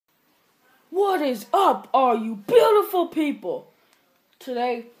What is up, all you beautiful people?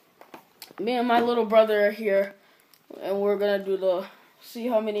 Today, me and my little brother are here, and we're gonna see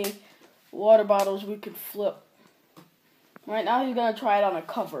how many water bottles we can flip. Right now, he's gonna try it on a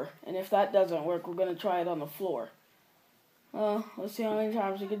cover, and if that doesn't work, we're gonna try it on the floor. Let's see how many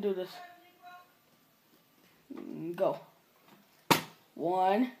times we can do this. Go.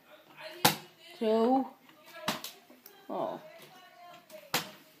 1, 2. Oh.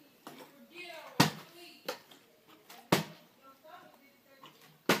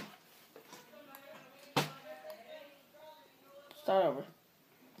 Start over.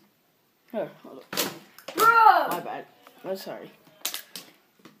 Here, hold up. Bro! My bad. I'm sorry.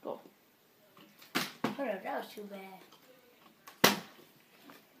 Go. Hold up, that was too bad.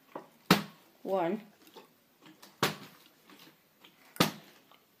 1.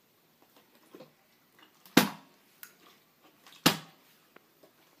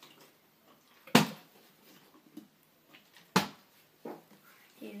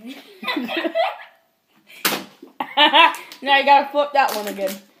 Now you gotta flip that one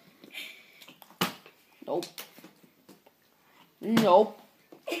again. Nope. Nope.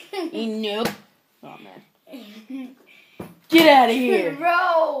 Nope. Oh man. Get out of here.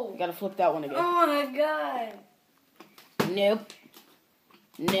 Bro! You gotta flip that one again. Oh my god. Nope.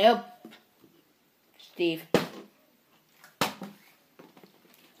 Nope. Steve. Alright,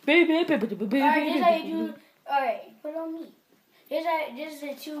 this is how you do. Alright, put it on me. This is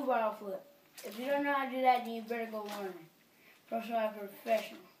a 2-bottle flip. If you don't know how to do that, then you better go learn. Professional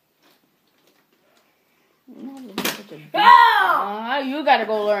professional. Oh! You gotta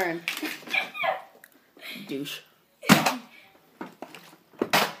go learn. Douche.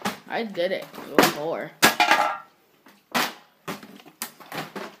 I did it before.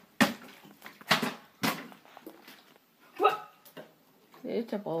 It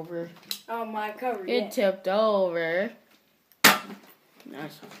tipped over. Oh my cover. It tipped over.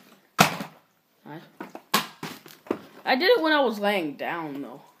 Nice. Nice. I did it when I was laying down,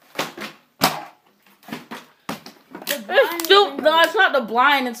 though. No, it's not the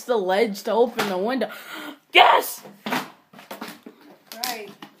blind. It's the ledge to open the window. Yes! Right.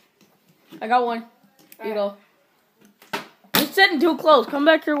 I got one. Here you go. You're sitting too close. Come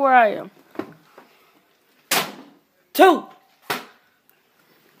back here where I am. 2.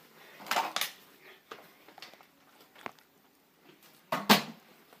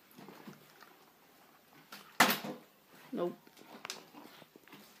 Nope.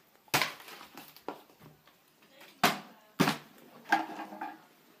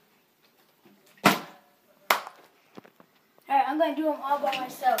 Alright, I'm going to do them all by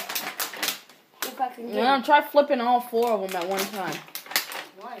myself. If I can get Yeah, try flipping all 4 of them at one time.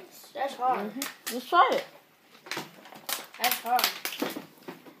 once. That's hard. Let's try it. That's hard.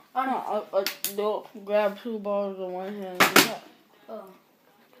 Oh no, I'll grab 2 balls in one hand. Oh.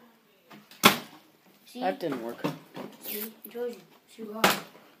 See? That didn't work. See? I told you. It's too hard.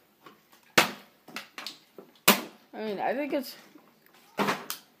 I mean, I think it's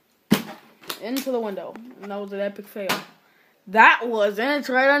into the window. And that was an epic fail. That was, and it's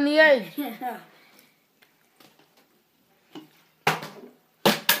right on the edge.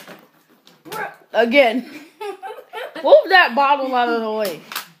 Again. Move that bottle out of the way.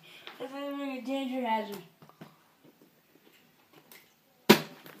 That's like a danger hazard.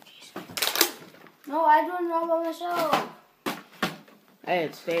 No, I do it all by myself. Hey,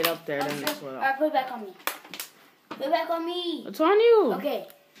 it stayed up there. Then it's what Alright, put it back on me. Put it back on me. It's on you. Okay.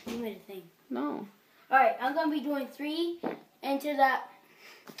 You made a thing. No. Alright, I'm gonna be doing 3 into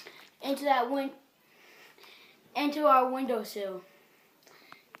our windowsill.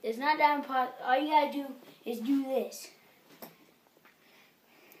 It's not that impossible. All you gotta do is do this.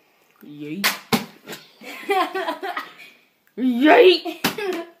 Yeet. Yeet.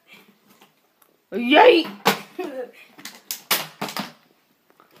 Yeet.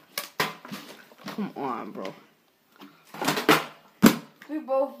 Come on, bro. We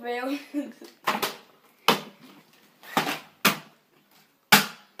both failed.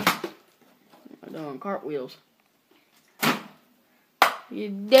 I'm doing cartwheels. You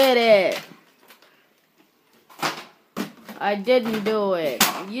did it. I didn't do it.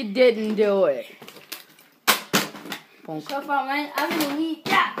 You didn't do it. So far, man, I'm in the lead.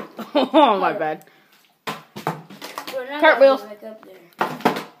 Yeah. Oh, my bad. Cartwheels. Back up there.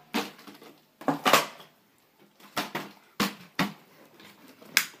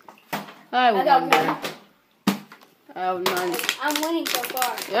 I got won. one. I have none. I'm winning so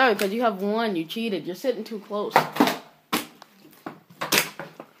far. Yeah, because you have 1. You cheated. You're sitting too close.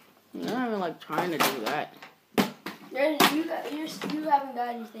 You're not even like trying to do that. You haven't got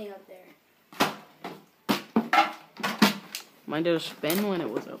anything up there. Mine did a spin when it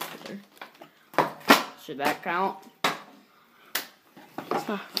was up there. Should that count? That's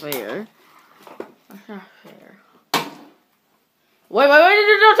not fair. That's not fair. Wait,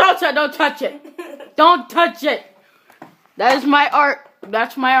 don't touch it, don't touch it. Don't touch it. That is my art.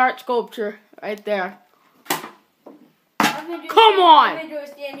 That's my art sculpture right there. Come on. I've been doing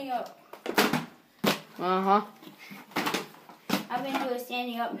standing up. Uh-huh. I've been doing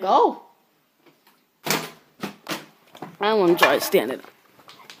standing up now. Go. I want to try standing up.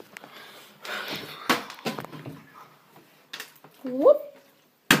 Whoop.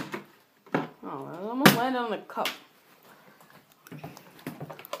 Oh, I almost landed on the cup.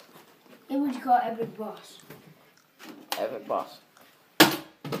 It would you call Epic Boss. Epic Boss.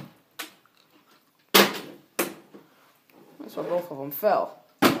 So both of them fell.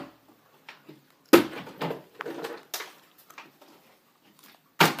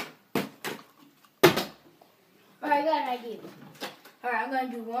 Alright, I got an idea. Alright, I'm going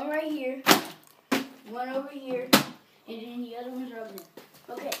to do one right here, one over here, and then the other ones are over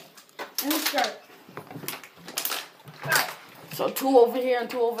there. Okay, let me start. Alright. So 2 over here and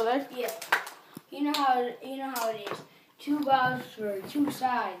 2 over there? Yeah. You know how it is. 2 balls for 2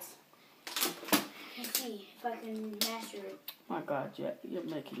 sides. Let's see if I can master it. My God, you're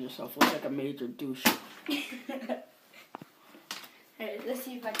making yourself look like a major douche. Alright, let's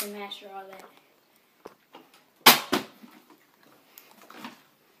see if I can master all that.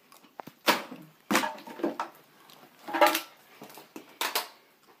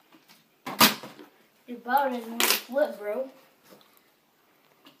 Your ball doesn't want to flip, bro.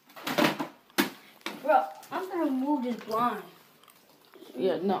 Bro, I'm gonna move this blind.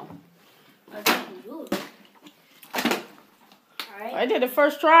 Yeah, no. I can't do it. Alright. I did it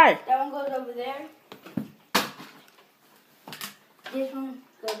first try. That one goes over there. This one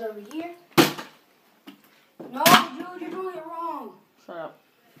goes over here. No, dude, you're doing it wrong. Shut up.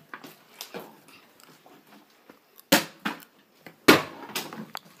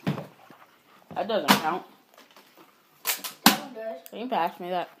 That doesn't count. That one does. Can you pass me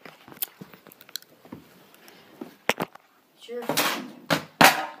that? Sure.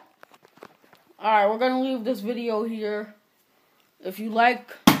 Alright, we're going to leave this video here. If you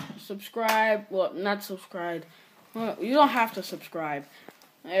like, subscribe. Well, not subscribe. Well, you don't have to subscribe.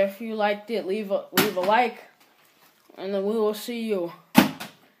 If you liked it, leave a like. And then we will see you in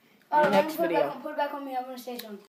the next video. Put it back on me. I'm going to say something.